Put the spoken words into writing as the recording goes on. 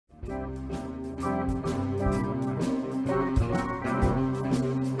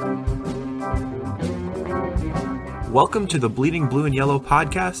Welcome to the Bleeding Blue and Yellow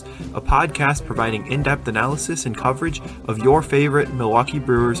podcast, a podcast providing in-depth analysis and coverage of your favorite Milwaukee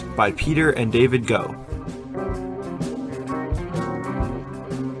Brewers by Peter and David Go.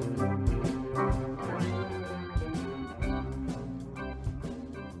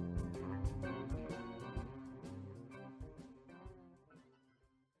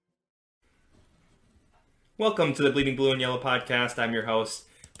 Welcome to the Bleeding Blue and Yellow podcast. I'm your host,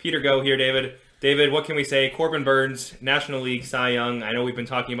 Peter Go here, David. David, what can we say? Corbin Burnes, National League Cy Young. I know we've been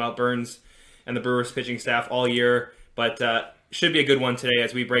talking about Burnes and the Brewers pitching staff all year, but should be a good one today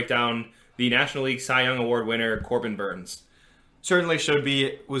as we break down the National League Cy Young Award winner, Corbin Burnes. Certainly should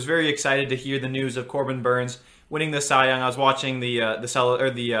be. Was very excited to hear the news of Corbin Burnes winning the Cy Young. I was watching the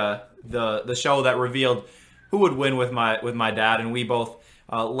show that revealed who would win with my dad, and we both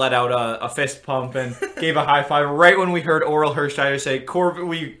let out a fist pump and gave a high five right when we heard Orel Hershiser say Corbin.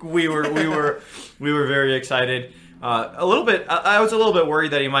 We were very excited. I was a little bit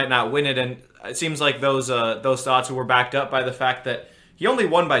worried that he might not win it, and it seems like those thoughts were backed up by the fact that he only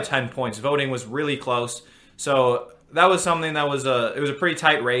won by 10 points. Voting was really close, so that was something that was it was a pretty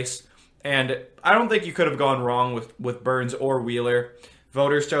tight race, and I don't think you could have gone wrong with Burnes or Wheeler.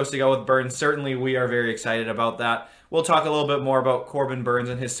 Voters chose to go with Burnes. Certainly, we are very excited about that. We'll talk a little bit more about Corbin Burnes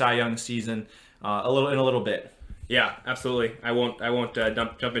and his Cy Young season in a little bit. Yeah, absolutely. I won't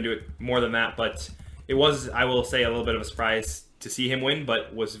jump into it more than that, but it was, I will say, a little bit of a surprise to see him win,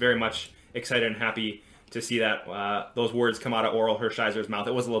 but was very much excited and happy to see that those words come out of Orel Hershiser's mouth.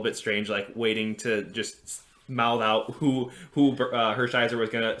 It was a little bit strange, like waiting to just mouth out who Hershiser was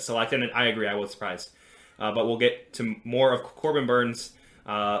going to select, and I agree, I was surprised. But we'll get to more of Corbin Burnes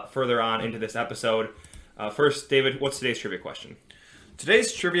further on into this episode. First, David, what's today's trivia question?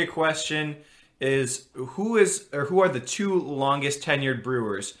 Today's trivia question is who are the two longest tenured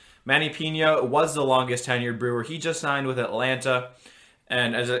Brewers? Manny Pena was the longest tenured Brewer. He just signed with Atlanta,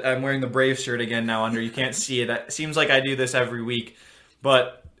 and as I'm wearing the Braves shirt again now under, you can't see it. It seems like I do this every week,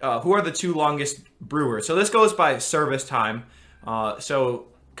 but who are the two longest Brewers? So this goes by service time. So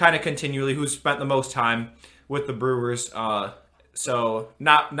kind of continually, who's spent the most time with the Brewers? So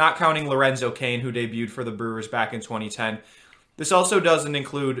not counting Lorenzo Cain, who debuted for the Brewers back in 2010. This also doesn't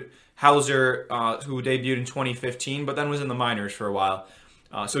include Hauser, who debuted in 2015, but then was in the minors for a while.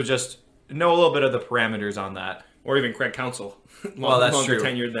 So just know a little bit of the parameters on that. Or even Craig Counsell. Well, that's longer true.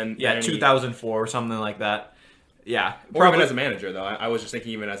 Tenured than 2004 or something like that. Yeah, or even as a manager, though. I was just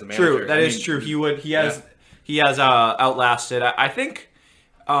thinking even as a manager. True, that is true. He has outlasted. I think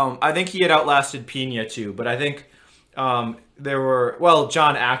he had outlasted Pena too, but I think there were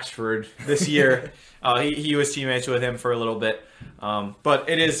John Axford this year. He was teammates with him for a little bit, but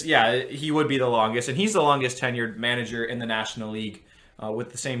he would be the longest, and he's the longest tenured manager in the National League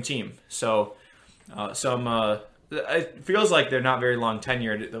with the same team. So it feels like they're not very long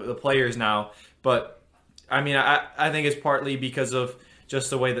tenured, the players now, but I mean I think it's partly because of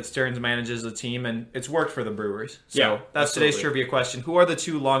just the way that Stearns manages the team, and it's worked for the Brewers. So that's absolutely. Today's trivia question. Who are the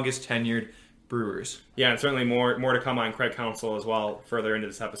two longest tenured Brewers? Yeah, and certainly more to come on Craig Counsell as well further into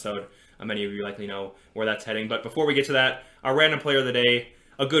this episode. Many of you likely know where that's heading. But before we get to that, our random player of the day,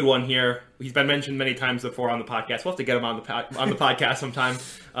 a good one here. He's been mentioned many times before on the podcast. We'll have to get him on the podcast sometime.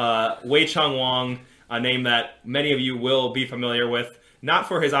 Wei-Chung Wang, a name that many of you will be familiar with. Not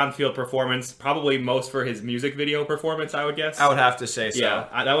for his on-field performance, probably most for his music video performance, I would guess. I would have to say so.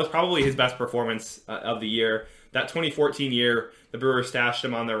 Yeah, that was probably his best performance of the year. That 2014 year, the Brewers stashed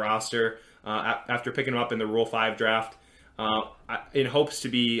him on their roster after picking him up in the Rule 5 draft in hopes to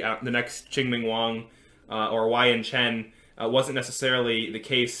be the next Ching-Ming Wang or Wei-Yin Chen. Wasn't necessarily the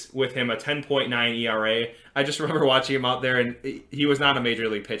case with him, a 10.9 ERA. I just remember watching him out there, and he was not a major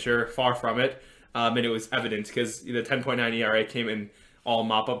league pitcher, far from it. And it was evident because the 10.9 ERA came in all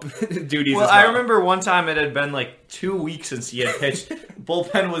mop-up duties as well. I remember one time it had been like 2 weeks since he had pitched.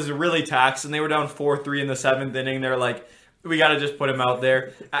 Bullpen was really taxed, and they were down 4-3 in the 7th inning. They're like, we got to just put him out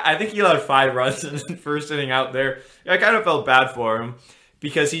there. I think he allowed 5 runs in the first inning out there. I kind of felt bad for him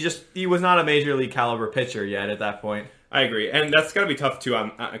because he was not a major league caliber pitcher yet at that point. I agree, and that's got to be tough too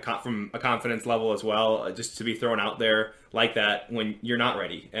from a confidence level as well, just to be thrown out there like that when you're not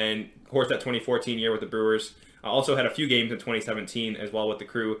ready. And of course, that 2014 year with the Brewers also had a few games in 2017 as well with the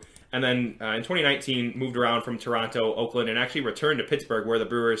Crew, and then in 2019 moved around from Toronto, Oakland, and actually returned to Pittsburgh, where the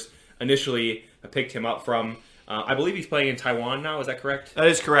Brewers initially picked him up from. I believe he's playing in Taiwan now. Is that correct? That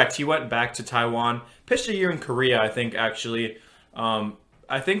is correct. He went back to Taiwan, pitched a year in Korea, I think, actually.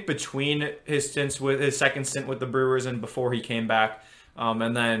 I think between his second stint with the Brewers and before he came back,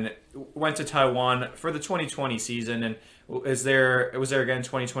 and then went to Taiwan for the 2020 season. And was there again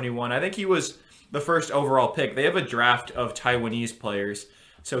 2021? I think he was the first overall pick. They have a draft of Taiwanese players,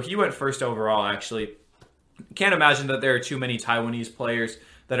 so he went first overall. Actually, can't imagine that there are too many Taiwanese players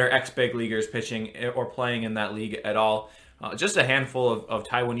that are ex-big leaguers pitching or playing in that league at all. Just a handful of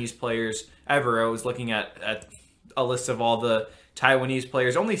Taiwanese players ever. I was looking at a list of all the Taiwanese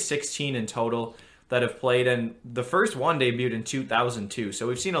players, only 16 in total that have played, and the first one debuted in 2002. So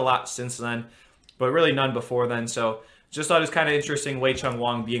we've seen a lot since then, but really none before then. So just thought it was kind of interesting, Wei Chung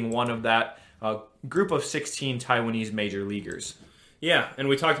Wang being one of that group of 16 Taiwanese major leaguers. Yeah, and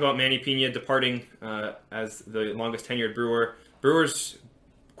we talked about Manny Pena departing as the longest tenured Brewer. Brewers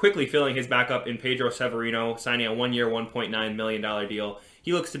quickly filling his backup in Pedro Severino, signing a 1-year, $1.9 million deal.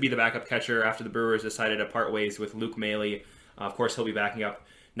 He looks to be the backup catcher after the Brewers decided to part ways with Luke Maile. Of course, he'll be backing up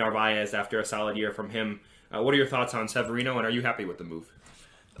Narvaez after a solid year from him. What are your thoughts on Severino, and are you happy with the move?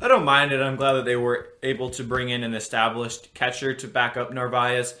 I don't mind it. I'm glad that they were able to bring in an established catcher to back up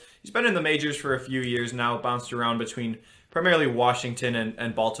Narvaez. He's been in the majors for a few years now, bounced around between primarily Washington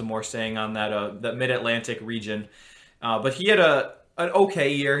and Baltimore, staying on that Mid-Atlantic region. But he had an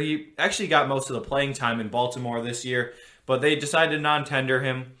okay year. He actually got most of the playing time in Baltimore this year, but they decided to non-tender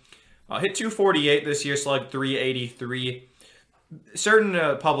him. Hit 248 this year, slugged 383.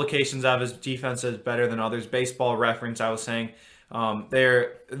 Certain publications have his defense as better than others. Baseball Reference, I was saying,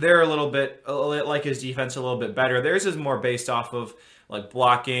 they're a little bit like his defense, a little bit better. Theirs is more based off of like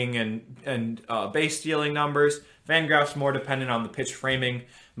blocking and base stealing numbers. Fangraphs more dependent on the pitch framing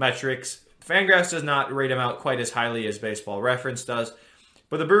metrics. Fangraphs does not rate him out quite as highly as Baseball Reference does.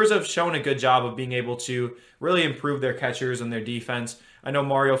 But the Brewers have shown a good job of being able to really improve their catchers and their defense. I know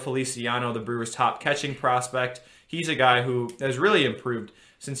Mario Feliciano, the Brewers' top catching prospect, he's a guy who has really improved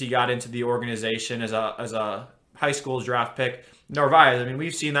since he got into the organization as a high school draft pick. Narvaez, I mean,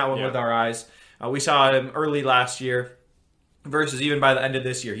 we've seen that one with our eyes. We saw him early last year versus even by the end of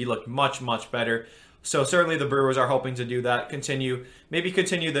this year. He looked much, much better. So certainly the Brewers are hoping to do that, continue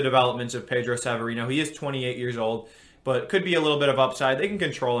the development of Pedro Severino. He is 28 years old, but could be a little bit of upside. They can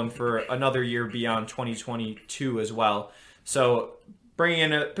control him for another year beyond 2022 as well. So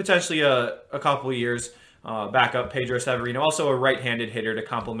bringing in potentially a couple of years back up Pedro Severino, also a right-handed hitter to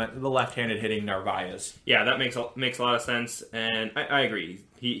complement the left-handed hitting Narvaez. Yeah, that makes a lot of sense, and I agree.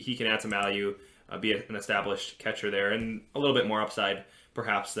 He can add some value, be an established catcher there, and a little bit more upside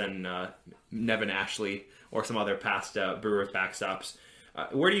perhaps than Nevin Ashley or some other past Brewers backstops.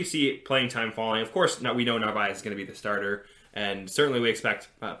 Where do you see playing time falling? Of course, we know Narvaez is going to be the starter, and certainly we expect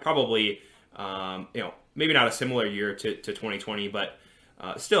probably, maybe not a similar year to 2020, but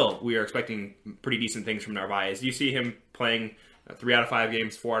still we are expecting pretty decent things from Narvaez. Do you see him playing 3 out of 5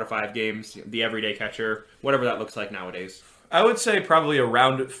 games, 4 out of 5 games, the everyday catcher, whatever that looks like nowadays? I would say probably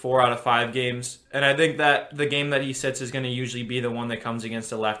around 4 out of 5 games, and I think that the game that he sits is going to usually be the one that comes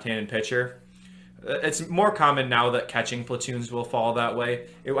against a left-handed pitcher. It's more common now that catching platoons will fall that way.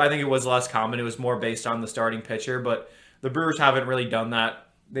 I think it was less common. It was more based on the starting pitcher, but the Brewers haven't really done that.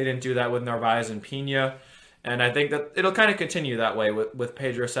 They didn't do that with Narvaez and Pena, and I think that it'll kind of continue that way with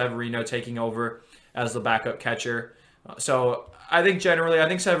Pedro Severino taking over as the backup catcher. So I think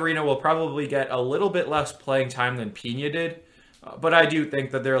Severino will probably get a little bit less playing time than Pena did, but I do think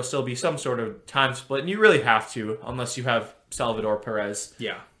that there will still be some sort of time split, and you really have to, unless you have Salvador Perez.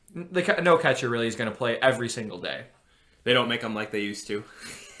 Yeah. No catcher really is going to play every single day. They don't make them like they used to.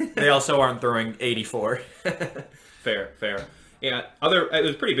 They also aren't throwing 84. Fair. Yeah, it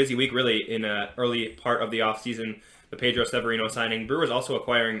was a pretty busy week, really, in early part of the offseason. The Pedro Severino signing. Brewers also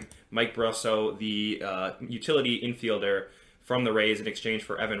acquiring Mike Brosseau, the utility infielder from the Rays in exchange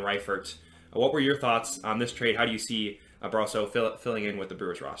for Evan Reifert. What were your thoughts on this trade? How do you see Brosseau filling in with the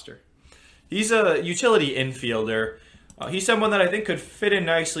Brewers roster? He's a utility infielder. He's someone that I think could fit in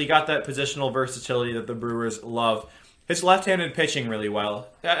nicely, got that positional versatility that the Brewers love. His left-handed pitching really well.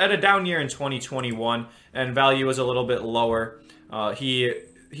 At a down year in 2021, and value was a little bit lower. He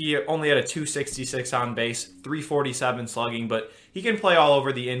only had a 266 on base, 347 slugging, but he can play all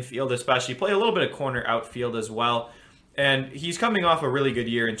over the infield, especially play a little bit of corner outfield as well. And he's coming off a really good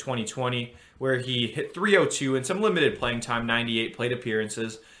year in 2020, where he hit 302 in some limited playing time, 98 plate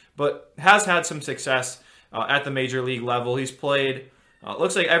appearances, but has had some success at the major league level. He's played,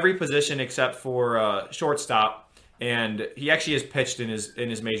 looks like every position except for shortstop, and he actually has pitched in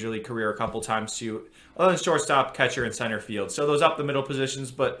his major league career a couple times too, other than shortstop, catcher, and center field. So those up the middle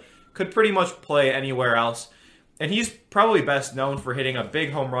positions, but could pretty much play anywhere else. And he's probably best known for hitting a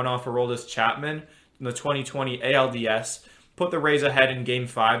big home run off Aroldis Chapman in the 2020 ALDS, put the Rays ahead in Game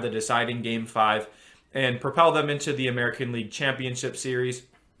 5, the deciding Game 5. and propel them into the American League Championship Series.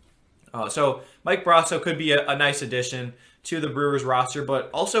 So Mike Brosseau could be a nice addition to the Brewers roster, but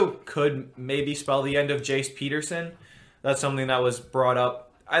also could maybe spell the end of Jace Peterson. That's something that was brought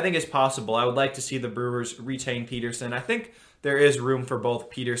up. I think it's possible. I would like to see the Brewers retain Peterson. I think there is room for both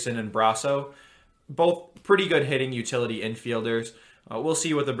Peterson and Brosseau, both pretty good hitting utility infielders. We'll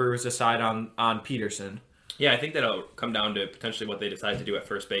see what the Brewers decide on Peterson. Yeah, I think that'll come down to potentially what they decide to do at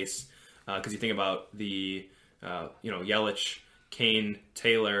first base. Because you think about the, Yelich, Kane,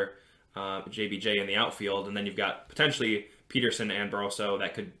 Taylor, JBJ in the outfield, and then you've got potentially Peterson and Brosseau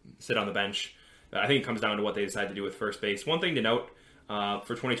that could sit on the bench. I think it comes down to what they decide to do with first base. One thing to note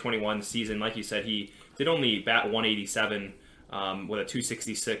for 2021 season, like you said, he did only bat 187 with a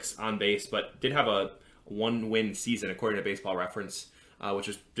 266 on base, but did have a one-win season according to Baseball Reference, which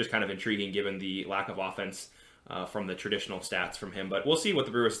is just kind of intriguing given the lack of offense from the traditional stats from him. But we'll see what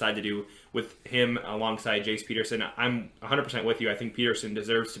the Brewers decide to do with him alongside Jace Peterson. I'm 100% with you. I think Peterson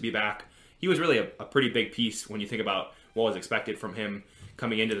deserves to be back. He was really a pretty big piece when you think about what was expected from him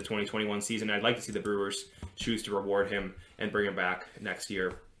coming into the 2021 season. I'd like to see the Brewers choose to reward him and bring him back next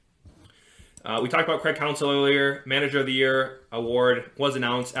year. We talked about Craig Counsell earlier. Manager of the Year award was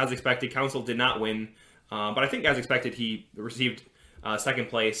announced. As expected, Counsell did not win. But I think as expected, he received second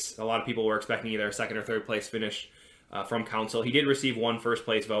place. A lot of people were expecting either a second or third place finish from Counsell. He did receive one first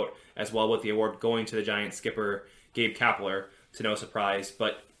place vote as well, with the award going to the Giants skipper Gabe Kapler, to no surprise.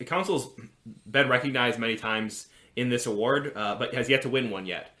 But Counsell's been recognized many times in this award, but has yet to win one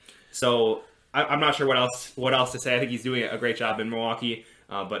yet. So I'm not sure what else to say. I think he's doing a great job in Milwaukee,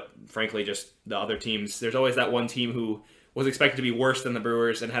 but frankly, just the other teams. There's always that one team who was expected to be worse than the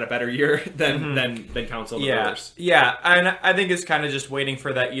Brewers and had a better year than Counsell and the Brewers. Yeah, and I think it's kind of just waiting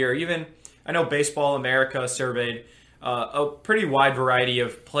for that year. Even I know Baseball America surveyed a pretty wide variety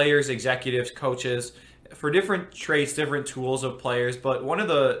of players, executives, coaches for different traits, different tools of players. But one of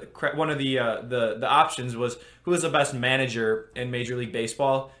the options was who was the best manager in Major League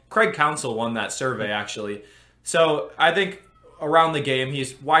Baseball. Craig Counsell won that survey actually. So I think around the game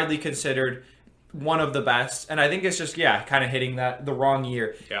he's widely considered one of the best, and I think it's just kind of hitting the wrong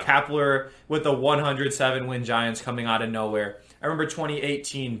year. Yeah. Kapler with the 107 win Giants coming out of nowhere. I remember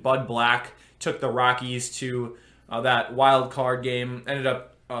 2018, Bud Black took the Rockies to that wild card game. Ended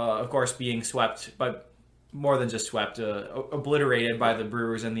up, of course, being swept, but more than just swept, obliterated by the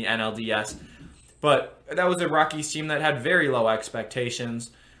Brewers in the NLDS. But that was a Rockies team that had very low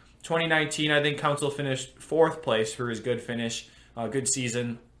expectations. 2019, I think Counsell finished fourth place for his good finish, good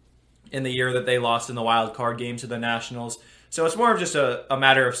season in the year that they lost in the wild card game to the Nationals. So it's more of just a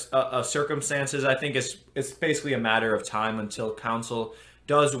matter of circumstances. I think it's basically a matter of time until Counsell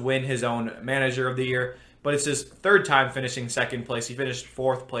does win his own Manager of the Year. But it's his third time finishing second place. He finished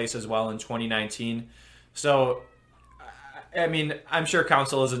fourth place as well in 2019. So, I mean, I'm sure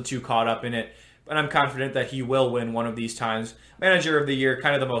Counsell isn't too caught up in it, but I'm confident that he will win one of these times. Manager of the Year,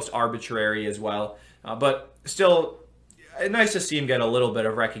 kind of the most arbitrary as well. But still, nice to see him get a little bit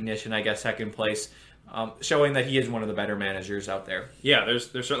of recognition, I guess, second place, showing that he is one of the better managers out there. Yeah,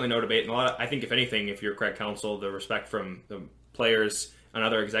 there's certainly no debate. And I think, if anything, if you're Craig Counsell, the respect from the players and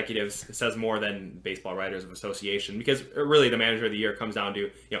other executives says more than Baseball Writers of Association, because really the Manager of the Year comes down to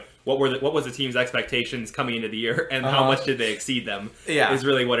what was the team's expectations coming into the year and how much did they exceed them. Yeah, is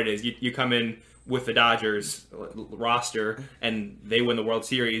really what it is. You come in with the Dodgers roster and they win the World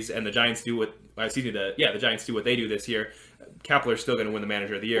Series, and the Giants do the Giants do what they do this year. Kapler's still going to win the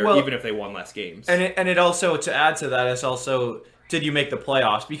Manager of the Year, even if they won less games. And it also, to add to that, is also, did you make the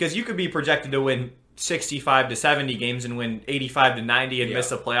playoffs? Because you could be projected to win 65 to 70 games and win 85 to 90 and miss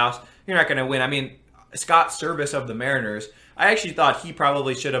the playoffs. You're not going to win. I mean, Scott Service of the Mariners, I actually thought he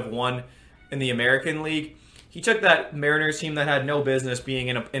probably should have won in the American League. He took that Mariners team that had no business being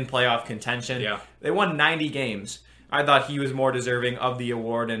in playoff contention. Yeah. They won 90 games. I thought he was more deserving of the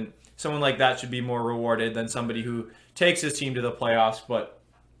award, and someone like that should be more rewarded than somebody who takes his team to the playoffs. But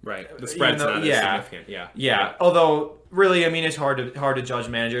the spread's not as significant. Yeah. Although, really, I mean, it's hard to judge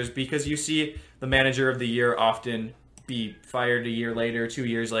managers because you see the Manager of the Year often be fired a year later, 2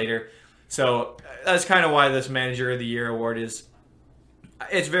 years later. So that's kind of why this Manager of the Year award it's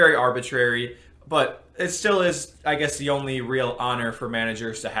very arbitrary, but it still is, I guess, the only real honor for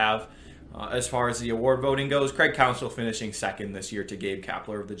managers to have as far as the award voting goes. Craig Counsell finishing second this year to Gabe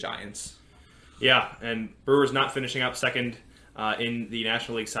Kapler of the Giants. Yeah, and Brewers not finishing up second in the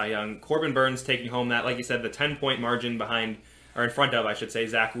National League Cy Young. Corbin Burnes taking home that, like you said, the 10-point margin behind, or in front of, I should say,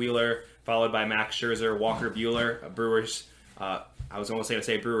 Zach Wheeler, followed by Max Scherzer, Walker Buehler, Brewers. I was almost going to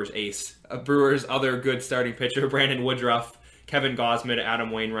say Brewers ace. Brewers' other good starting pitcher, Brandon Woodruff, Kevin Gausman, Adam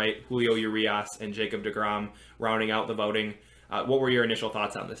Wainwright, Julio Urias, and Jacob deGrom rounding out the voting. What were your initial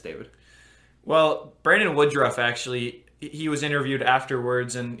thoughts on this, David? Well, Brandon Woodruff, actually, he was interviewed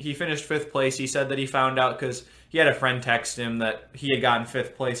afterwards, and he finished 5th place. He said that he found out because he had a friend text him that he had gotten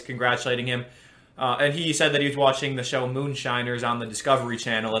 5th place, congratulating him. And he said that he was watching the show Moonshiners on the Discovery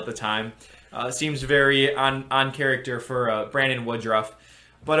Channel at the time. Seems very on character for Brandon Woodruff.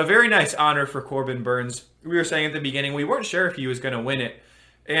 But a very nice honor for Corbin Burnes. We were saying at the beginning, we weren't sure if he was going to win it.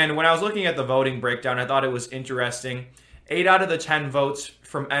 And when I was looking at the voting breakdown, I thought it was interesting. 8 out of the 10 votes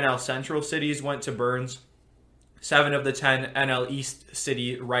from NL Central cities went to Burnes. 7 of the 10 NL East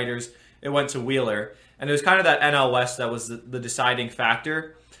city writers, it went to Wheeler. And it was kind of that NL West that was the deciding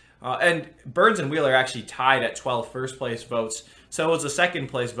factor. And Burnes and Wheeler actually tied at 12 first-place votes. So it was the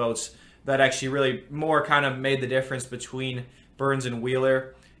second-place votes that actually really more kind of made the difference between Burnes and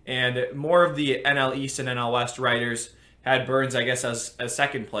Wheeler. And more of the NL East and NL West writers had Burnes, I guess, as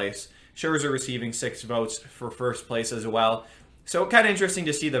second place. Scherzer receiving 6 votes for first place as well. So kind of interesting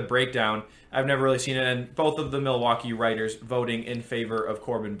to see the breakdown. I've never really seen it. And both of the Milwaukee writers voting in favor of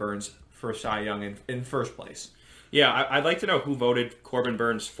Corbin Burnes for Cy Young in first place. Yeah, I'd like to know who voted Corbin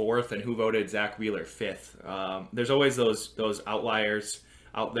Burnes 4th and who voted Zach Wheeler 5th. There's always those outliers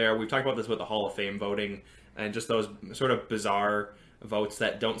out there. We've talked about this with the Hall of Fame voting and just those sort of bizarre votes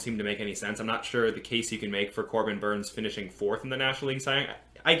that don't seem to make any sense. I'm not sure the case you can make for Corbin Burnes finishing 4th in the National League Cy Young.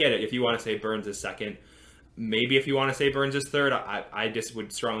 I get it if you want to say Burnes is 2nd. Maybe if you want to say Burnes is 3rd, I just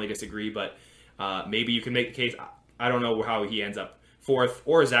would strongly disagree. But maybe you can make the case. I don't know how he ends up 4th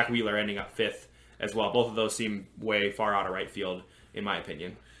or Zach Wheeler ending up 5th as well. Both of those seem way far out of right field, in my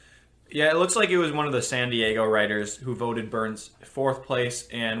opinion. Yeah, it looks like it was one of the San Diego writers who voted Burnes 4th place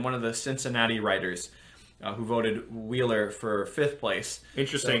and one of the Cincinnati writers who voted Wheeler for 5th place.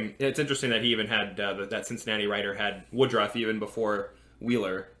 Interesting. So, it's interesting that he even had, that Cincinnati writer had Woodruff even before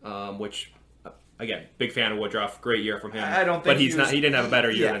Wheeler, which, again, big fan of Woodruff. Great year from him. I don't think he didn't have a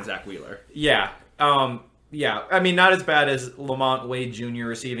better year than Zach Wheeler. Yeah. Yeah, I mean, not as bad as Lamont Wade Jr.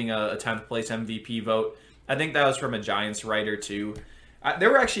 receiving a 10th place MVP vote. I think that was from a Giants writer, too.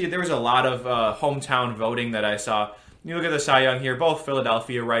 There was a lot of hometown voting that I saw. You look at the Cy Young here, both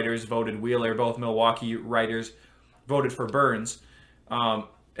Philadelphia writers voted Wheeler, both Milwaukee writers voted for Burnes.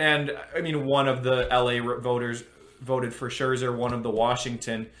 And, I mean, one of the LA voters voted for Scherzer, one of the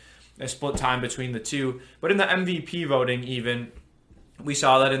Washington. A split time between the two. But in the MVP voting, even, we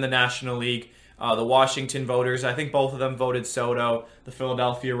saw that in the National League. The Washington voters, I think both of them voted Soto. The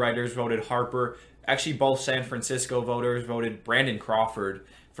Philadelphia writers voted Harper. Actually, both San Francisco voters voted Brandon Crawford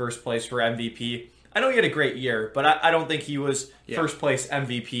first place for MVP. I know he had a great year, but I don't think he was first place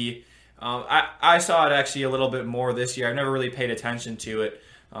MVP. I saw it actually a little bit more this year. I've never really paid attention to it.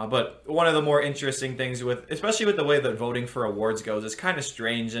 But one of the more interesting things, especially with the way that voting for awards goes, is kind of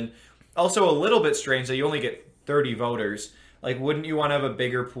strange. And also a little bit strange that you only get 30 voters. Like, wouldn't you want to have a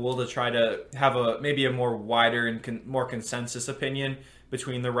bigger pool to try to have maybe a more wider and more consensus opinion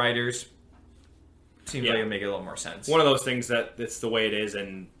between the writers? Seems like it would make it a little more sense. One of those things that it's the way it is,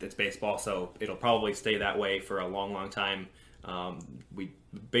 and it's baseball, so it'll probably stay that way for a long, long time.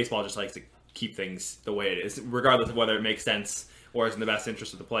 Baseball just likes to keep things the way it is, regardless of whether it makes sense or is in the best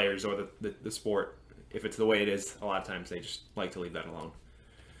interest of the players or the sport. If it's the way it is, a lot of times they just like to leave that alone.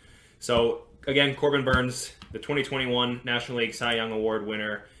 So, again, Corbin Burnes, the 2021 National League Cy Young Award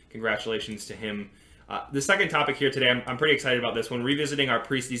winner. Congratulations to him. The second topic here today, I'm pretty excited about this one. Revisiting our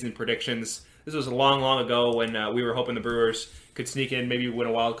preseason predictions. This was long, long ago when we were hoping the Brewers could sneak in, maybe win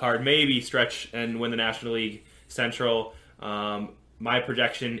a wild card, maybe stretch and win the National League Central. My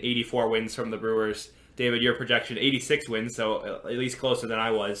projection, 84 wins from the Brewers. David, your projection, 86 wins, so at least closer than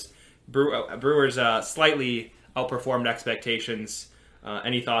I was. Brewers slightly outperformed expectations.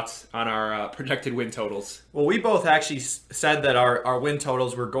 Any thoughts on our projected win totals? Well, we both actually said that our win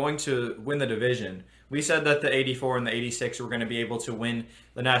totals were going to win the division. We said that the 84 and the 86 were going to be able to win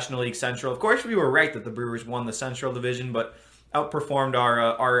the National League Central. Of course, we were right that the Brewers won the Central Division, but outperformed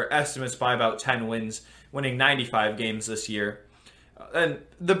our estimates by about 10 wins, winning 95 games this year. And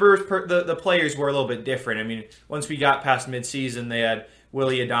the Brewers, the players were a little bit different. I mean, once we got past midseason, they had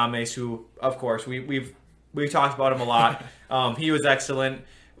Willy Adames, who, of course, we've talked about him a lot. He was excellent.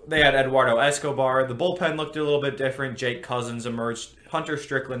 They had Eduardo Escobar. The bullpen looked a little bit different. Jake Cousins emerged. Hunter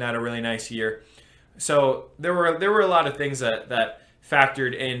Strickland had a really nice year. So there were a lot of things that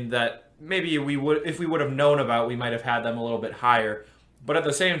factored in that maybe if we would have known about, we might have had them a little bit higher. But at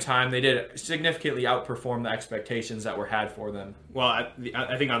the same time, they did significantly outperform the expectations that were had for them. Well,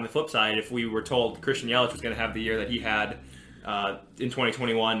 I think on the flip side, if we were told Christian Yelich was going to have the year that he had, In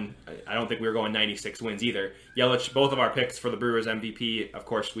 2021, I don't think we were going 96 wins either. Yelich, both of our picks for the Brewers MVP, of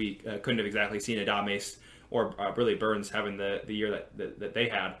course, we couldn't have exactly seen Adames or really Burns having the year that they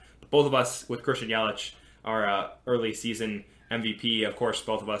had. But both of us with Christian Yelich, our early season MVP, of course,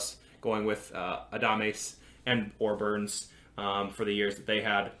 both of us going with Adames and or Burns for the years that they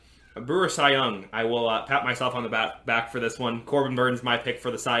had. Brewer Cy Young, I will pat myself on the back for this one. Corbin Burns, my pick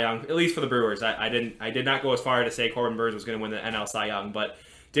for the Cy Young, at least for the Brewers. I did not go as far to say Corbin Burns was going to win the NL Cy Young, but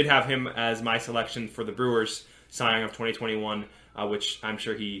did have him as my selection for the Brewers Cy Young of 2021, which I'm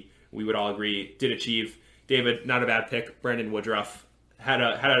sure we would all agree did achieve. David, not a bad pick. Brandon Woodruff had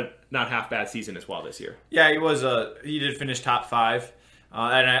a not half bad season as well this year. Yeah, he did finish top 5,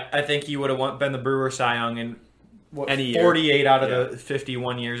 and I think he would have been the Brewer Cy Young in Any 48 out of the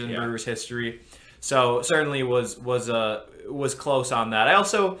 51 years in Brewers history. So certainly was close on that. I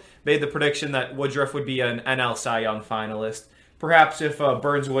also made the prediction that Woodruff would be an NL Cy Young finalist. Perhaps if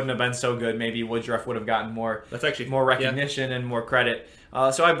Burns wouldn't have been so good, maybe Woodruff would have gotten more recognition and more credit.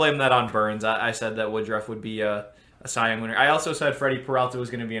 So I blame that on Burns. I said that Woodruff would be a Cy Young winner. I also said Freddie Peralta was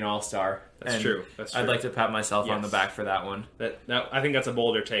going to be an All-Star. That's true. I'd like to pat myself on the back for that one. I think that's a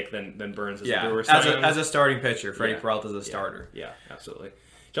bolder take than Burns as a Brewer Cy Young. As a starting pitcher, Freddie Peralta's a starter. Yeah, absolutely.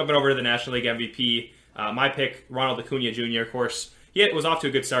 Jumping over to the National League MVP, my pick, Ronald Acuna Jr., of course, he was off to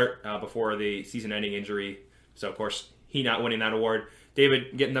a good start before the season-ending injury. So, of course, he not winning that award.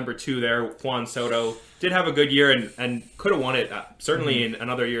 David getting number 2 there. Juan Soto did have a good year and could have won it. Certainly in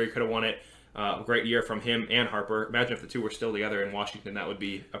another year he could have won it. A great year from him and Harper. Imagine if the two were still together in Washington. That would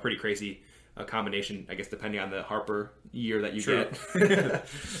be a pretty crazy combination, I guess, depending on the Harper year that you get.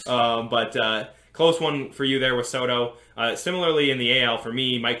 But close one for you there with Soto. Similarly in the AL for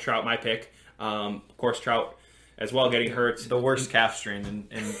me, Mike Trout, my pick. Of course, Trout as well getting hurt. The worst calf strain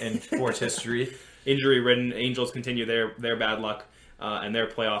in sports history. Injury-ridden. Angels continue their bad luck and their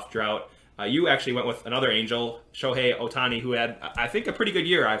playoff drought. You actually went with another Angel, Shohei Ohtani, who had, I think, a pretty good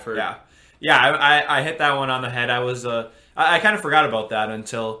year, I've heard. Yeah, I hit that one on the head. I kind of forgot about that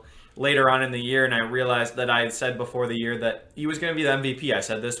until later on in the year, and I realized that I had said before the year that he was going to be the MVP. I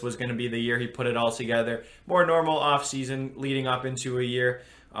said this was going to be the year he put it all together. More normal offseason leading up into a year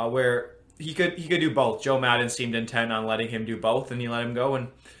where he could do both. Joe Madden seemed intent on letting him do both, and he let him go, and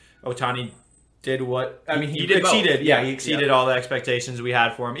Ohtani did what... I mean, he exceeded. Both. Yeah, he exceeded all the expectations we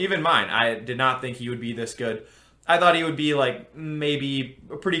had for him. Even mine. I did not think he would be this good. I thought he would be like maybe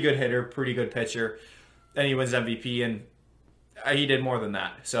a pretty good hitter, pretty good pitcher, and he wins MVP, and he did more than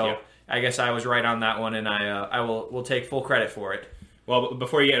that. So I guess I was right on that one, and I will take full credit for it. Well,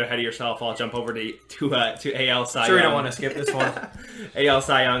 before you get ahead of yourself, I'll jump over to AL Cy Young. Sure, you don't want to skip this one. AL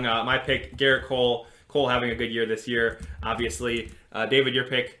Cy Young, my pick, Garrett Cole. Cole having a good year this year, obviously. David, your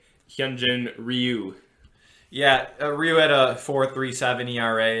pick, Hyunjin Ryu. Yeah, Ryu had a 4.37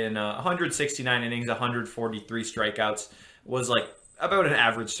 ERA and 169 innings, 143 strikeouts. Was like about an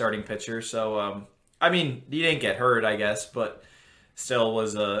average starting pitcher. So, I mean, he didn't get hurt, I guess, but still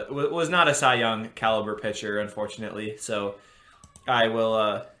was not a Cy Young caliber pitcher, unfortunately. So, I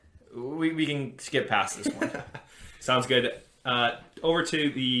will. We can skip past this one. Sounds good. Over to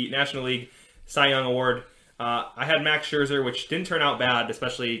the National League Cy Young Award. I had Max Scherzer, which didn't turn out bad,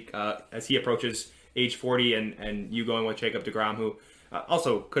 especially as he approaches age 40, and you going with Jacob deGrom, who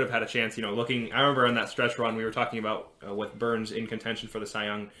also could have had a chance. I remember on that stretch run we were talking about with Burns in contention for the Cy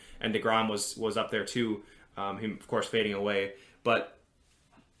Young, and deGrom was up there too. Him, of course, fading away, but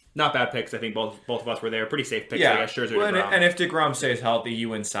not bad picks. I think both of us were there. Pretty safe picks. Yeah, I guess Scherzer, DeGrom. And if deGrom stays healthy, you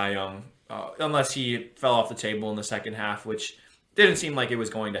win Cy Young, unless he fell off the table in the second half, which didn't seem like it was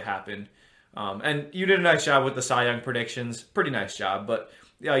going to happen. And you did a nice job with the Cy Young predictions. Pretty nice job, but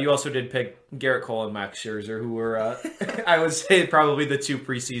yeah, you also did pick Garrett Cole and Max Scherzer, who were, I would say, probably the two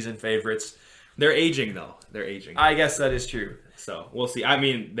preseason favorites. They're aging, though. They're aging. I guess that is true. So we'll see. I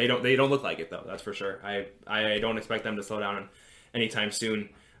mean, they don't look like it, though. That's for sure. I don't expect them to slow down anytime soon.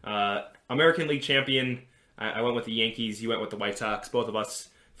 American League champion. I went with the Yankees. You went with the White Sox. Both of us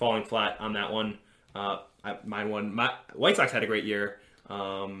falling flat on that one. Mine won. White Sox had a great year.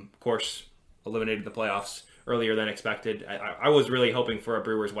 Of course, eliminated the playoffs earlier than expected. I was really hoping for a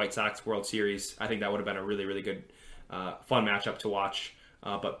Brewers-White Sox World Series. I think that would have been a really, really good, fun matchup to watch,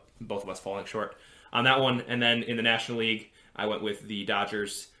 but both of us falling short on that one. And then in the National League, I went with the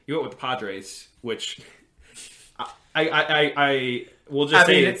Dodgers. You went with the Padres, which I will just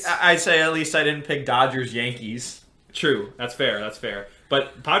say... I'd say at least I didn't pick Dodgers-Yankees. True. That's fair.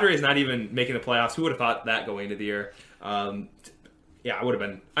 But Padres not even making the playoffs. Who would have thought that going into the year? Yeah, I would have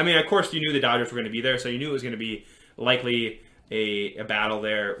been. I mean, of course, you knew the Dodgers were going to be there, so you knew it was going to be likely a battle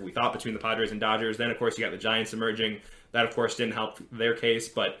there, we thought, between the Padres and Dodgers. Then, of course, you got the Giants emerging. That, of course, didn't help their case,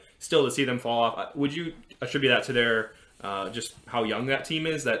 but still to see them fall off. Would you attribute that to their just how young that team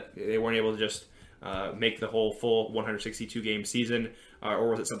is, that they weren't able to just make the whole full 162-game season, or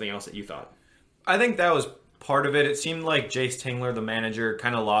was it something else that you thought? I think that was part of it. It seemed like Jace Tingler, the manager,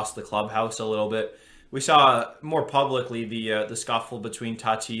 kind of lost the clubhouse a little bit. We saw more publicly the scuffle between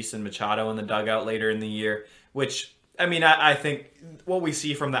Tatis and Machado in the dugout later in the year, which, I mean, I think what we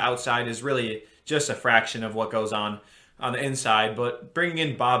see from the outside is really just a fraction of what goes on the inside, but bringing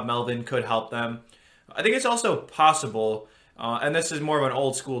in Bob Melvin could help them. I think it's also possible, and this is more of an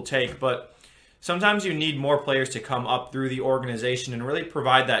old school take, but sometimes you need more players to come up through the organization and really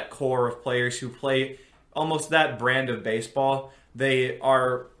provide that core of players who play almost that brand of baseball. They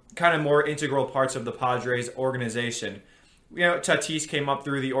are kind of more integral parts of the Padres organization. You know, Tatis came up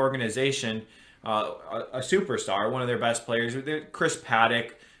through the organization, a superstar, one of their best players. Chris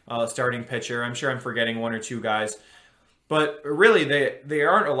Paddock, starting pitcher. I'm sure I'm forgetting one or two guys. But really, there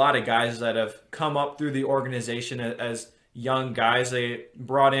aren't a lot of guys that have come up through the organization as young guys. They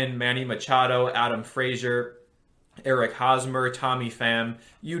brought in Manny Machado, Adam Frazier, Eric Hosmer, Tommy Pham,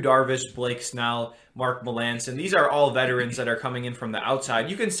 Yu Darvish, Blake Snell, Mark Melancon. These are all veterans that are coming in from the outside.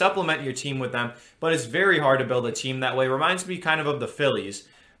 You can supplement your team with them, but it's very hard to build a team that way. Reminds me kind of the Phillies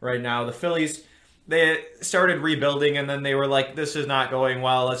right now. The Phillies, they started rebuilding, and then they were like, this is not going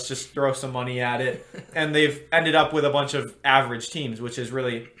well, let's just throw some money at it. And they've ended up with a bunch of average teams, which is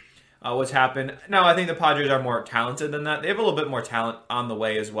really what's happened. Now, I think the Padres are more talented than that. They have a little bit more talent on the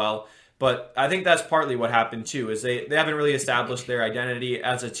way as well. But I think that's partly what happened, too, is they haven't really established their identity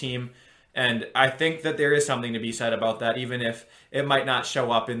as a team. And I think that there is something to be said about that, even if it might not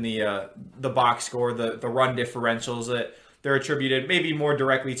show up in the box score, the run differentials, that they're attributed maybe more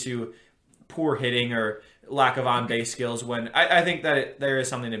directly to poor hitting or lack of on-base skills, when I think that there is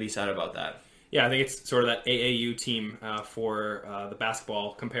something to be said about that. Yeah, I think it's sort of that AAU team for the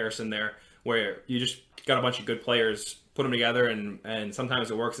basketball comparison there, where you just got a bunch of good players, put them together, and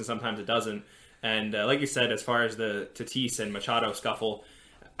sometimes it works and sometimes it doesn't. And like you said, as far as the Tatis and Machado scuffle,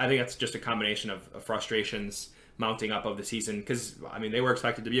 I think that's just a combination of frustrations mounting up of the season, because, I mean, they were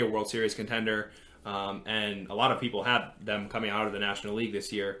expected to be a World Series contender, and a lot of people had them coming out of the National League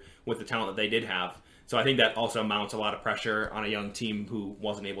this year with the talent that they did have. So I think that also mounts a lot of pressure on a young team who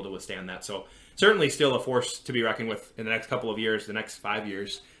wasn't able to withstand that. So certainly still a force to be reckoned with in the next couple of years, the next 5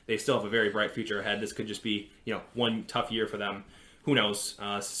 years. They still have a very bright future ahead. This could just be, one tough year for them. Who knows?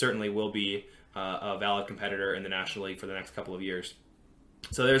 Certainly will be a valid competitor in the National League for the next couple of years.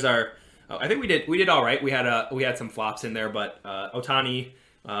 So there's our. I think we did all right. We had some flops in there, but Ohtani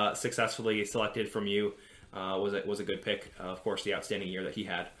successfully selected from you was a good pick. Of course, the outstanding year that he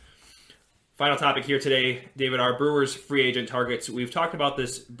had. Final topic here today, David, our Brewers free agent targets. We've talked about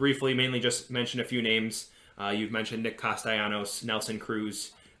this briefly, mainly just mentioned a few names. You've mentioned Nick Castellanos, Nelson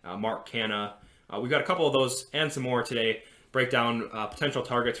Cruz, Mark Canha. We've got a couple of those and some more today. Break down potential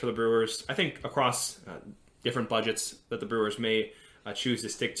targets for the Brewers, I think across different budgets that the Brewers may choose to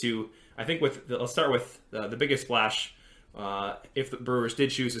stick to. I think let's start with the biggest splash. If the Brewers did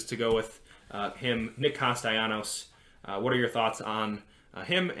choose to go with him, Nick Castellanos, what are your thoughts on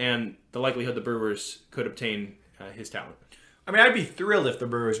him and the likelihood the Brewers could obtain his talent? I mean, I'd be thrilled if the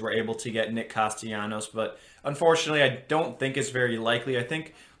Brewers were able to get Nick Castellanos, but unfortunately, I don't think it's very likely. I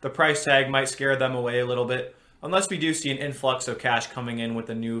think the price tag might scare them away a little bit, unless we do see an influx of cash coming in with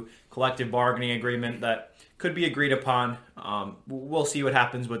a new collective bargaining agreement that could be agreed upon. We'll see what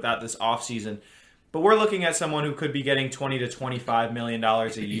happens with that this offseason. But we're looking at someone who could be getting $20 to $25 million a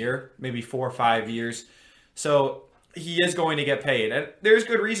year, maybe 4 or 5 years. So he is going to get paid. And there's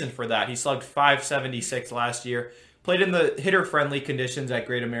good reason for that. He slugged .576 last year, played in the hitter-friendly conditions at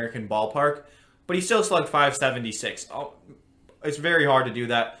Great American Ballpark, but he still slugged .576. It's very hard to do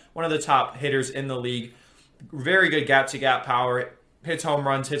that. One of the top hitters in the league. Very good gap-to-gap power. Hits home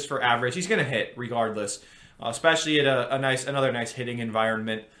runs, hits for average. He's going to hit regardless, especially at another nice hitting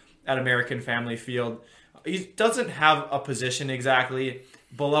environment at American Family Field. He doesn't have a position exactly.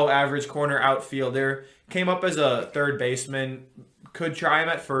 Below average corner outfielder. Came up as a third baseman. Could try him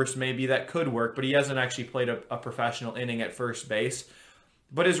at first, maybe. That could work, but he hasn't actually played a professional inning at first base.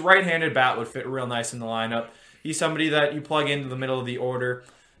 But his right-handed bat would fit real nice in the lineup. He's somebody that you plug into the middle of the order,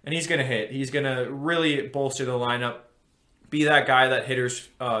 and he's going to hit. He's going to really bolster the lineup. Be that guy that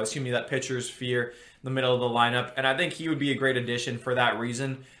that pitchers fear in the middle of the lineup. And I think he would be a great addition for that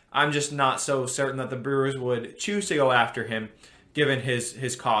reason. I'm just not so certain that the Brewers would choose to go after him, given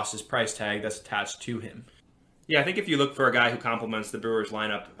his cost, his price tag that's attached to him. Yeah, I think if you look for a guy who complements the Brewers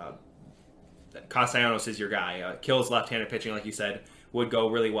lineup, Castellanos is your guy. Kills left-handed pitching, like you said, would go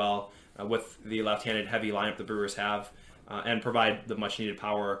really well with the left-handed heavy lineup the Brewers have, and provide the much-needed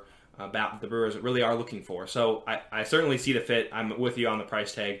power bat that the Brewers really are looking for. So I certainly see the fit. I'm with you on the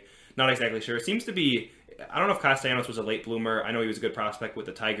price tag. Not exactly sure. It seems to be, I don't know if Castellanos was a late bloomer. I know he was a good prospect with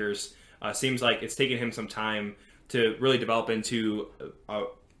the Tigers. Seems like it's taken him some time to really develop into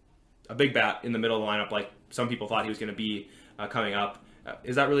a big bat in the middle of the lineup like some people thought he was going to be coming up.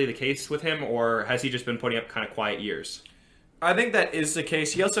 Is that really the case with him, or has he just been putting up kind of quiet years? I think that is the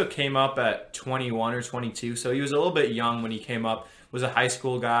case. He also came up at 21 or 22, so he was a little bit young when he came up, was a high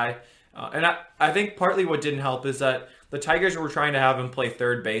school guy. And I think partly what didn't help is that the Tigers were trying to have him play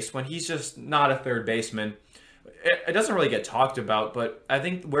third base when he's just not a third baseman. It doesn't really get talked about, but I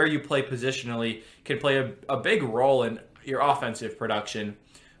think where you play positionally can play a big role in your offensive production.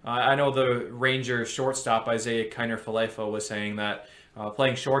 I know the Rangers shortstop, Isaiah Kiner-Falefa, was saying that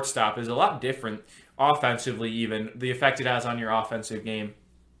playing shortstop is a lot different offensively, even the effect it has on your offensive game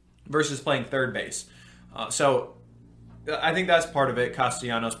versus playing third base. So I think that's part of it.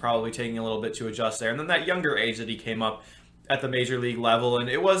 Castellanos probably taking a little bit to adjust there. And then that younger age that he came up at the major league level. And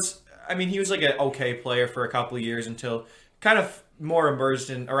it was, I mean, he was like an okay player for a couple of years until kind of more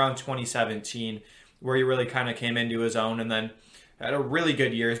emerged in around 2017, where he really kind of came into his own and then had a really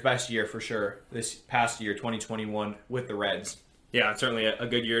good year, his best year for sure, this past year, 2021, with the Reds. Yeah, it's certainly a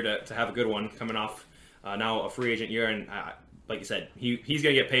good year to have a good one coming off now a free agent year. And like you said, he's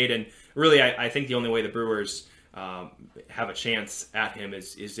going to get paid. And really, I think the only way the Brewers have a chance at him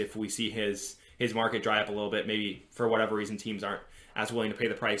is if we see his market dry up a little bit. Maybe for whatever reason teams aren't as willing to pay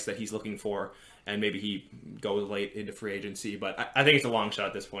the price that he's looking for, and maybe he goes late into free agency. But I think it's a long shot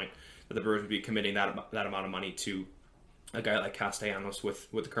at this point that the Brewers would be committing that amount of money to a guy like Castellanos with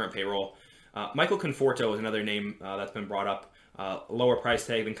the current payroll. Michael Conforto is another name that's been brought up. Lower price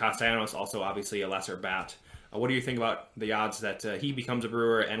tag than Castellanos, also obviously a lesser bat. What do you think about the odds that he becomes a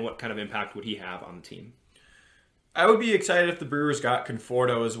Brewer, and what kind of impact would he have on the team? I would be excited if the Brewers got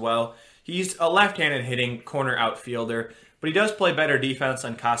Conforto as well. He's a left-handed hitting corner outfielder, but he does play better defense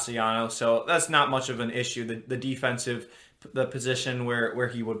than Castellanos, so that's not much of an issue, the position where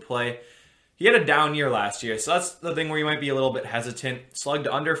he would play. He had a down year last year, so that's the thing where you might be a little bit hesitant. Slugged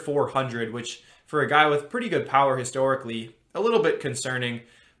under 400, which for a guy with pretty good power historically, a little bit concerning.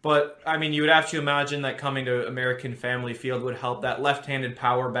 But, I mean, you would have to imagine that coming to American Family Field would help. That left-handed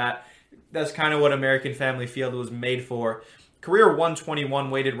power bat, that's kind of what American Family Field was made for. Career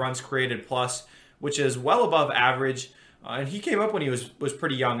 121 weighted runs created plus, which is well above average. And he came up when he was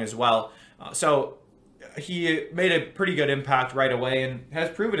pretty young as well. So he made a pretty good impact right away and has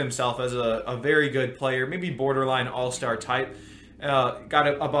proven himself as a very good player, maybe borderline all-star type. Got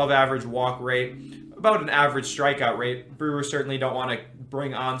an above average walk rate, about an average strikeout rate. Brewers certainly don't want to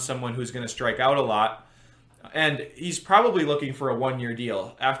bring on someone who's going to strike out a lot. And he's probably looking for a one-year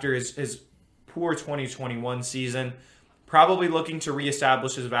deal after his poor 2021 season. Probably looking to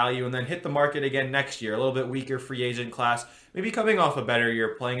reestablish his value and then hit the market again next year. A little bit weaker free agent class. Maybe coming off a better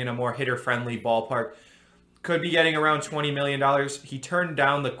year, playing in a more hitter-friendly ballpark. Could be getting around $20 million. He turned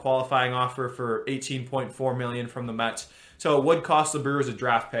down the qualifying offer for $18.4 million from the Mets. So it would cost the Brewers a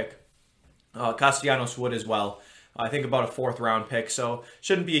draft pick. Castellanos would as well. I think about a fourth-round pick. So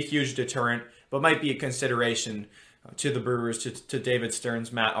shouldn't be a huge deterrent, but might be a consideration to the Brewers, to David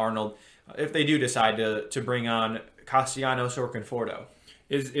Stearns, Matt Arnold, if they do decide to bring on Castellanos or Conforto.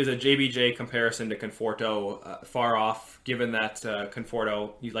 Is a JBJ comparison to Conforto far off, given that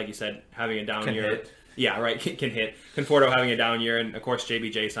Conforto, like you said, having a down year? Hit. Yeah, right, can hit. Conforto having a down year, and of course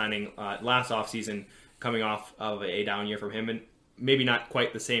JBJ signing last offseason, coming off of a down year from him, and maybe not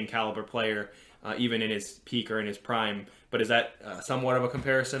quite the same caliber player, even in his peak or in his prime. But is that somewhat of a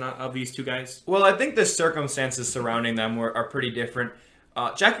comparison of these two guys? Well, I think the circumstances surrounding them are pretty different.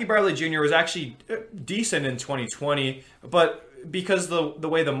 Jackie Bradley Jr. was actually decent in 2020, but because the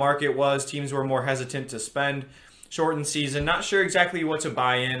way the market was, teams were more hesitant to spend. Shortened season, not sure exactly what to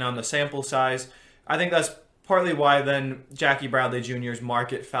buy in on the sample size. I think that's partly why then Jackie Bradley Jr.'s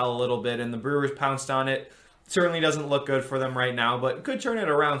market fell a little bit and the Brewers pounced on it. Certainly doesn't look good for them right now, but could turn it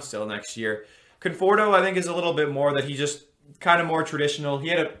around still next year. Conforto, I think, is a little bit more that he just kind of more traditional. He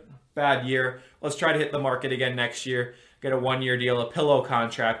had a bad year. Let's try to hit the market again next year. Get a one-year deal, a pillow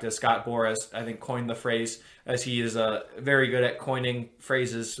contract, as Scott Boras, I think, coined the phrase, as he is very good at coining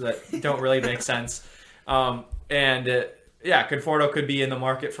phrases that don't really make sense. Conforto could be in the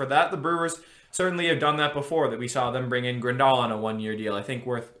market for that. The Brewers certainly have done that before, that we saw them bring in Grandal on a one-year deal, I think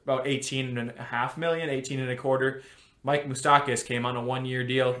worth about $18.5 million, $18.25. Mike Moustakas came on a one-year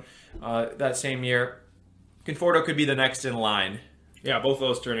deal that same year. Conforto could be the next in line. Yeah, both of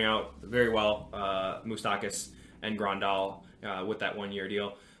those turning out very well. Moustakas and Grandal with that 1-year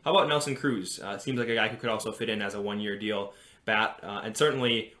deal. How about Nelson Cruz? Seems like a guy who could also fit in as a 1-year deal bat, and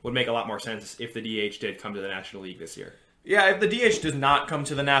certainly would make a lot more sense if the DH did come to the National League this year. Yeah, if the DH does not come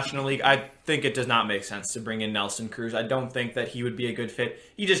to the National League, I think it does not make sense to bring in Nelson Cruz. I don't think that he would be a good fit.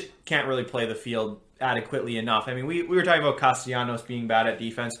 He just can't really play the field adequately enough. I mean, we were talking about Castellanos being bad at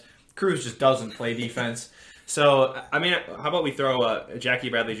defense. Cruz just doesn't play defense. So, I mean, how about we throw Jackie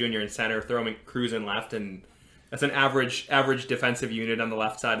Bradley Jr. in center, throw him Cruz in left, and that's an average defensive unit on the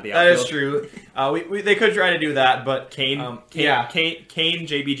left side of the outfield. That is true. They could try to do that, but Kane,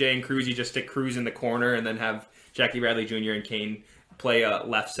 JBJ, and Cruz. You just stick Cruz in the corner and then have Jackie Bradley Jr. and Kane play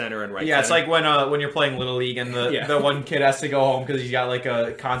left center and right. Yeah, center. it's like when you're playing Little League and the one kid has to go home because he's got like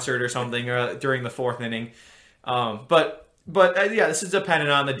a concert or something during the 4th inning. But this is dependent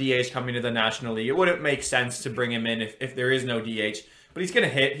on the DH coming to the National League. It wouldn't make sense to bring him in if there is no DH. But he's going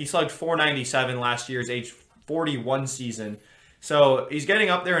to hit. He slugged .497 last year's age 41 season. So he's getting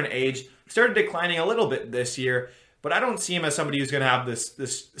up there in age. He started declining a little bit this year, but I don't see him as somebody who's going to have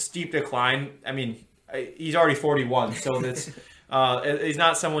this steep decline. I mean, he's already 41, so that's he's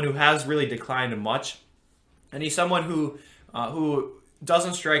not someone who has really declined much. And he's someone who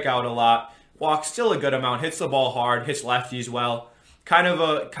doesn't strike out a lot, walks still a good amount, hits the ball hard, hits lefties well. Kind of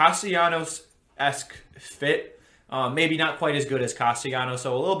a Castellanos-esque fit. Maybe not quite as good as Castellanos,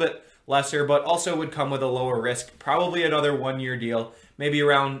 so a little bit lesser, but also would come with a lower risk. Probably another 1-year deal, maybe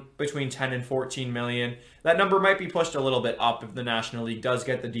around between 10 and 14 million. That number might be pushed a little bit up if the National League does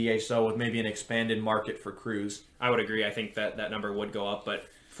get the DH, though, with maybe an expanded market for Cruz. I would agree. I think that number would go up, but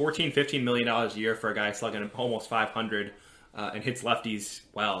 $14-15 million a year for a guy slugging almost 500 and hits lefties,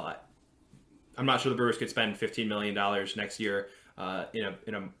 well, I'm not sure the Brewers could spend $15 million next year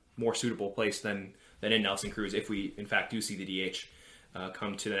in a more suitable place than in Nelson Cruz if we, in fact, do see the DH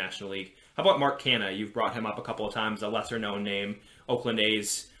come to the National League. How about Mark Canha? You've brought him up a couple of times, a lesser-known name, Oakland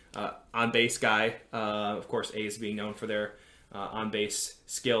A's on-base guy. Of course, A's being known for their on-base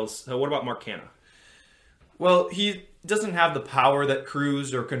skills. So what about Mark Canha? Well, he doesn't have the power that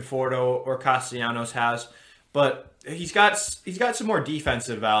Cruz or Conforto or Castellanos has, but he's got some more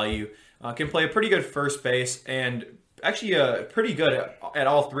defensive value. Can play a pretty good first base and actually pretty good at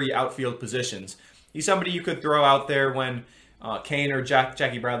all 3 outfield positions. He's somebody you could throw out there when Kane or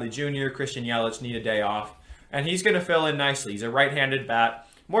Jackie Bradley Jr., Christian Yelich need a day off, and he's going to fill in nicely. He's a right-handed bat,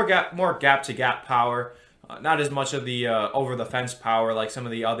 more gap-to-gap power, not as much of the over-the-fence power like some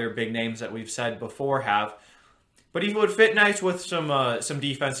of the other big names that we've said before have. But he would fit nice with some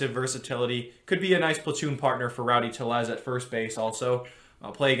defensive versatility. Could be a nice platoon partner for Rowdy Tellez at first base also.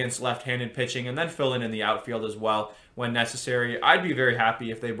 Play against left-handed pitching and then fill in the outfield as well when necessary. I'd be very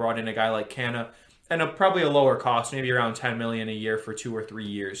happy if they brought in a guy like Canha and probably a lower cost, maybe around $10 million a year for 2 or 3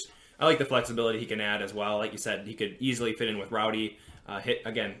 years. I like the flexibility he can add as well. Like you said, he could easily fit in with Rowdy. Hit,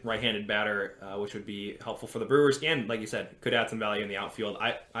 again, right-handed batter, which would be helpful for the Brewers. And, like you said, could add some value in the outfield.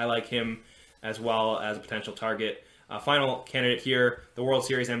 I like him as well as a potential target. Final candidate here, the World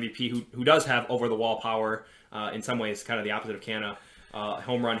Series MVP, who does have over-the-wall power, in some ways kind of the opposite of Canha.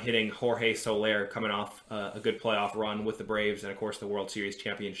 Home run hitting Jorge Soler coming off a good playoff run with the Braves and, of course, the World Series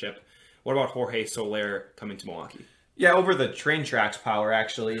championship. What about Jorge Soler coming to Milwaukee? Yeah, over the train tracks power,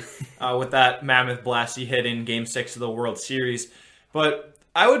 actually, with that mammoth blast he hit in Game 6 of the World Series. But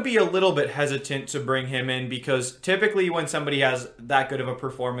I would be a little bit hesitant to bring him in because typically when somebody has that good of a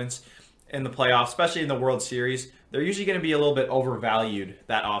performance in the playoffs, especially in the World Series, they're usually going to be a little bit overvalued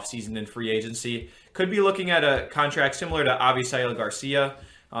that offseason in free agency. Could be looking at a contract similar to Avisail Garcia,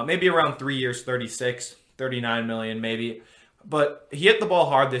 maybe around 3 years, 36, 39 million maybe. But he hit the ball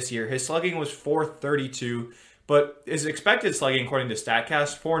hard this year. His slugging was .432, but his expected slugging, according to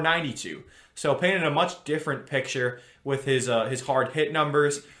StatCast, .492. So painting a much different picture with his hard hit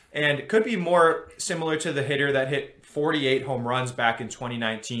numbers, and could be more similar to the hitter that hit 48 home runs back in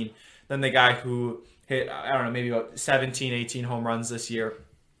 2019 than the guy who hit, I don't know, maybe about 17, 18 home runs this year.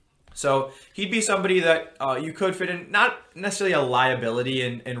 So he'd be somebody that you could fit in, not necessarily a liability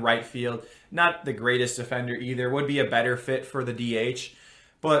in right field, not the greatest defender either, would be a better fit for the DH,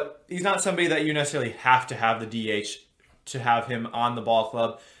 but he's not somebody that you necessarily have to have the DH to have him on the ball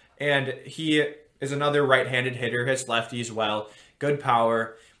club. And he is another right-handed hitter, hits lefties well, good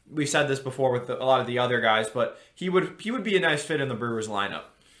power. We've said this before with a lot of the other guys, but he would be a nice fit in the Brewers lineup.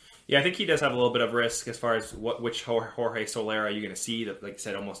 Yeah, I think he does have a little bit of risk as far as which Jorge Soler are you going to see. That, like I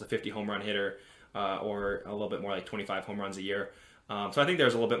said, almost a 50 home run hitter, or a little bit more like 25 home runs a year. So I think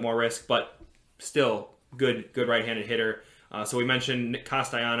there's a little bit more risk, but still good right-handed hitter. So we mentioned Nick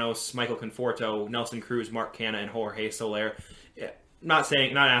Castellanos, Michael Conforto, Nelson Cruz, Mark Canha, and Jorge Soler. not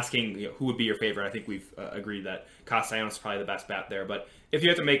asking who would be your favorite. I think we've agreed that Castellanos is probably the best bat there. But if you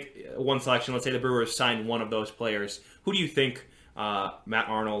have to make one selection, let's say the Brewers sign one of those players, who do you think Matt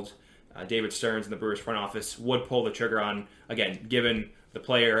Arnold, David Stearns, and the Brewers front office would pull the trigger on, again, given the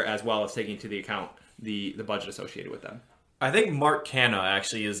player as well as taking into account the budget associated with them? I think Mark Canha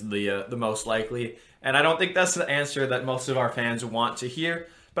actually is the most likely, and I don't think that's the answer that most of our fans want to hear,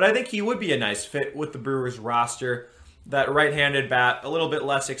 but I think he would be a nice fit with the Brewers roster. That right-handed bat, a little bit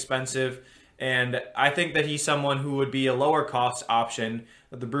less expensive, and I think that he's someone who would be a lower cost option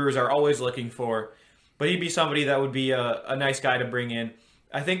that the Brewers are always looking for, but he'd be somebody that would be a nice guy to bring in.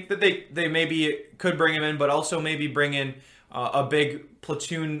 I think that they maybe could bring him in, but also maybe bring in a big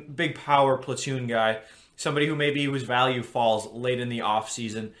power platoon guy, somebody who maybe whose value falls late in the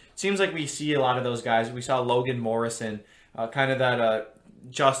offseason. Seems like we see a lot of those guys. We saw Logan Morrison, kind of that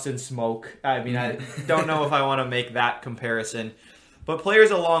Justin Smoke. I mean, I don't know if I want to make that comparison, but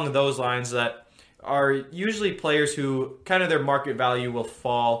players along those lines that are usually players who kind of their market value will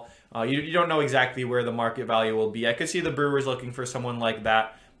fall. You don't know exactly where the market value will be. I could see the Brewers looking for someone like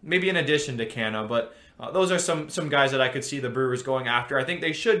that, maybe in addition to Canha, but those are some guys that I could see the Brewers going after. I think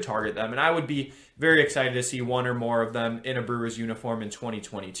they should target them, and I would be very excited to see one or more of them in a Brewers uniform in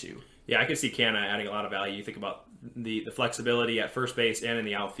 2022. Yeah, I could see Canha adding a lot of value. You think about the flexibility at first base and in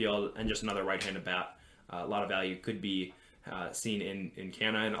the outfield, and just another right-handed bat. A lot of value could be seen in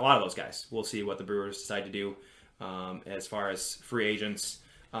Canha, and a lot of those guys. We'll see what the Brewers decide to do as far as free agents.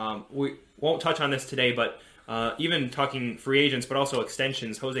 We won't touch on this today, but even talking free agents, but also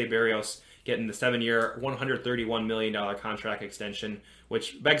extensions, Jose Berrios getting the 7-year, $131 million contract extension,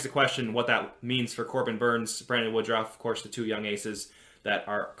 which begs the question what that means for Corbin Burnes, Brandon Woodruff, of course, the two young aces that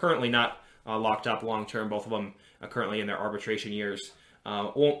are currently not locked up long-term, both of them currently in their arbitration years.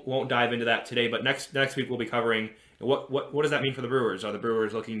 Won't dive into that today, but next week we'll be covering what does that mean for the Brewers? Are the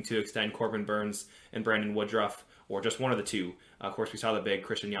Brewers looking to extend Corbin Burnes and Brandon Woodruff, or just one of the two? Of course, we saw the big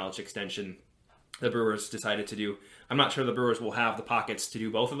Christian Yelich extension the Brewers decided to do. I'm not sure the Brewers will have the pockets to do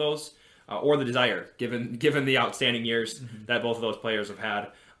both of those, or the desire, given the outstanding years that both of those players have had.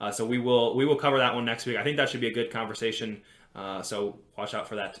 So we will cover that one next week. I think that should be a good conversation. So watch out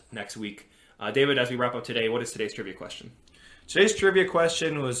for that next week. David, as we wrap up today, what is today's trivia question? Today's trivia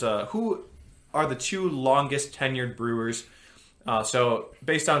question was who are the two longest tenured Brewers? So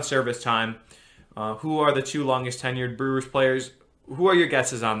based on service time, who are the two longest tenured Brewers players? Who are your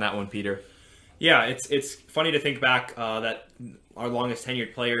guesses on that one, Peter? Yeah, it's funny to think back that our longest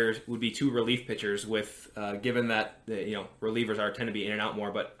tenured players would be two relief pitchers. With given that relievers tend to be in and out more,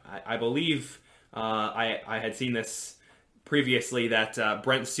 but I believe I had seen this previously that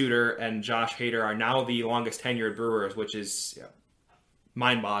Brent Suter and Josh Hader are now the longest tenured Brewers, which is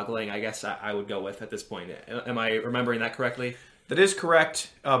mind-boggling. I guess I would go with at this point. Am I remembering that correctly? That is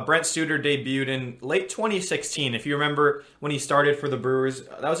correct. Brent Suter debuted in late 2016. If you remember when he started for the Brewers,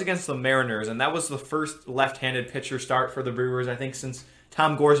 that was against the Mariners, and that was the first left-handed pitcher start for the Brewers, I think, since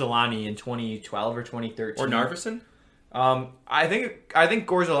Tom Gorzelani in 2012 or 2013. Or Narveson? I think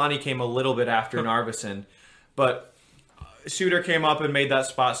Gorzelani came a little bit after Narveson, but Suter came up and made that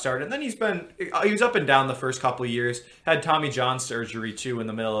spot start, and then he was up and down the first couple of years. Had Tommy John surgery too in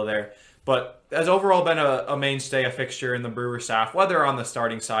the middle of there. But has overall been a mainstay, a fixture in the Brewer staff, whether on the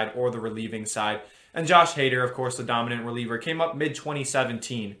starting side or the relieving side. And Josh Hader, of course, the dominant reliever, came up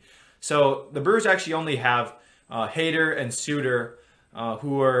mid-2017. So the Brewers actually only have Hader and Suter,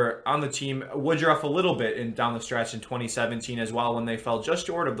 who were on the team. Woodruff a little bit down the stretch in 2017 as well, when they fell just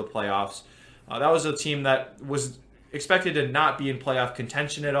short of the playoffs. That was a team that was expected to not be in playoff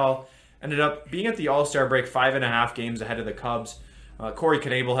contention at all. Ended up being at the All-Star break 5.5 games ahead of the Cubs. Corey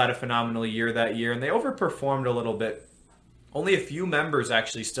Knebel had a phenomenal year that year, and they overperformed a little bit. Only a few members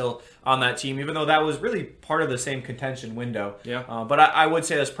actually still on that team, even though that was really part of the same contention window. Yeah. But I would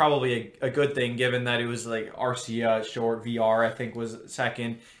say that's probably a good thing, given that it was like Arcia short, VR I think was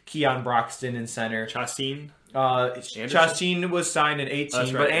second, Keon Broxton in center. Chastain? Chastain was signed in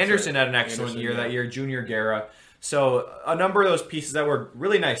 18, but Anderson had an excellent year that year, Junior Guerra. So a number of those pieces that were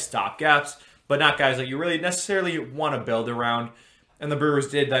really nice stopgaps, but not guys that you really necessarily want to build around. And the Brewers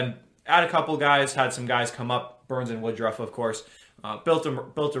did then add a couple guys, had some guys come up, Burnes and Woodruff, of course, built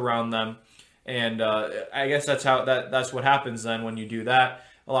around them. And I guess that's what happens then when you do that.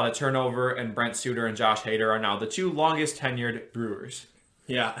 A lot of turnover, and Brent Suter and Josh Hader are now the two longest tenured Brewers.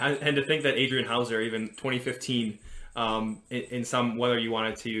 Yeah, and to think that Adrian Hauser, even 2015, in some, whether you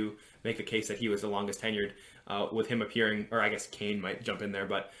wanted to make the case that he was the longest tenured, with him appearing, or I guess Kane might jump in there,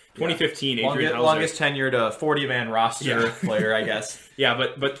 but 2015, Adrian Hauser. Longest tenured 40-man roster player, I guess. Yeah,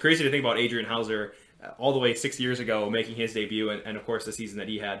 but crazy to think about Adrian Hauser all the way 6 years ago, making his debut, and of course the season that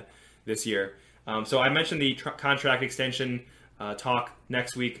he had this year. So I mentioned the contract extension talk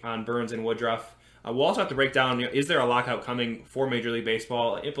next week on Burns and Woodruff. We'll also have to break down, is there a lockout coming for Major League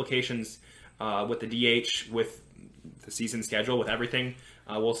Baseball? Implications with the DH, with the season schedule, with everything.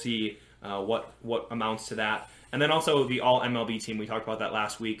 We'll see what amounts to that. And then also the All-MLB team. We talked about that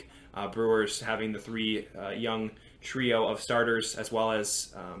last week. Brewers having the three young trio of starters, as well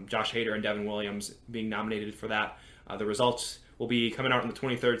as Josh Hader and Devin Williams being nominated for that. The results will be coming out on the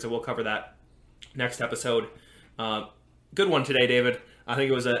 23rd, so we'll cover that next episode. Good one today, David. I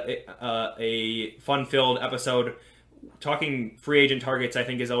think it was a fun-filled episode. Talking free agent targets, I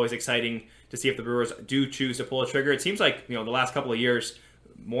think, is always exciting to see if the Brewers do choose to pull a trigger. It seems like, the last couple of years,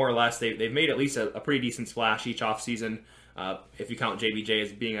 more or less, they've made at least a pretty decent splash each offseason, if you count JBJ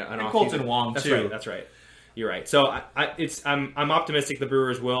as being an offseason. Colton Wong, too. That's right. You're right. So I'm optimistic the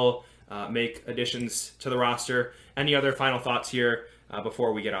Brewers will make additions to the roster. Any other final thoughts here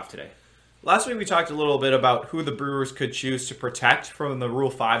before we get off today? Last week we talked a little bit about who the Brewers could choose to protect from the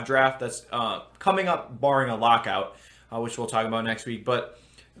Rule 5 draft that's coming up, barring a lockout, which we'll talk about next week. But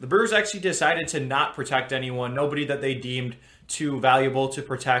the Brewers actually decided to not protect anyone, nobody that they deemed too valuable to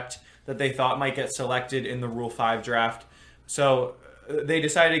protect, that they thought might get selected in the Rule 5 draft. So they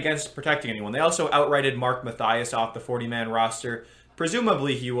decided against protecting anyone. They also outrighted Mark Mathias off the 40-man roster.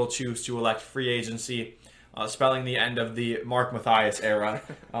 Presumably he will choose to elect free agency, spelling the end of the Mark Mathias era.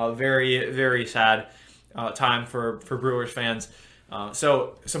 Very, very sad time for Brewers fans.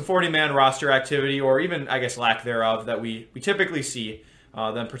 So some 40-man roster activity, or even, I guess, lack thereof, that we typically see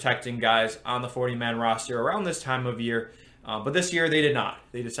them protecting guys on the 40-man roster around this time of year. But this year they did not.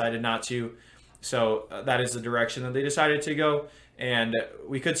 They decided not to. So that is the direction that they decided to go. And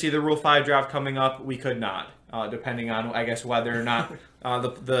we could see the Rule 5 draft coming up. We could not, depending on, I guess, whether or not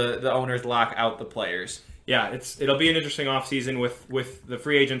the owners lock out the players. Yeah, it'll be an interesting offseason with the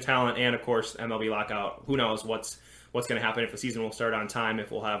free agent talent and, of course, MLB lockout. Who knows what's going to happen, if the season will start on time,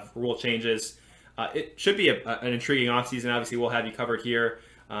 if we'll have rule changes. It should be an intriguing offseason. Obviously, we'll have you covered here.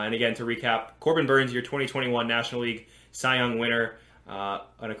 And again, to recap, Corbin Burns, your 2021 National League Cy Young winner.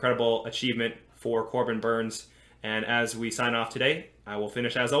 An incredible achievement for Corbin Burns. And as we sign off today, I will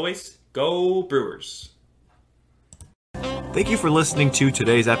finish as always. Go Brewers! Thank you for listening to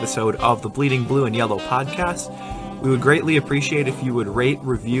today's episode of the Bleeding Blue and Yellow podcast. We would greatly appreciate if you would rate,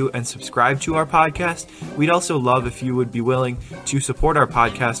 review, and subscribe to our podcast. We'd also love if you would be willing to support our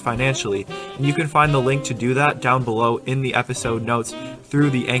podcast financially. And you can find the link to do that down below in the episode notes through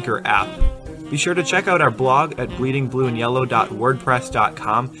the Anchor app. Be sure to check out our blog at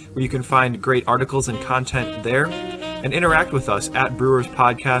bleedingblueandyellow.wordpress.com, where you can find great articles and content there, and interact with us at Brewers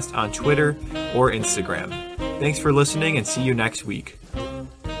Podcast on Twitter or Instagram. Thanks for listening, and see you next week.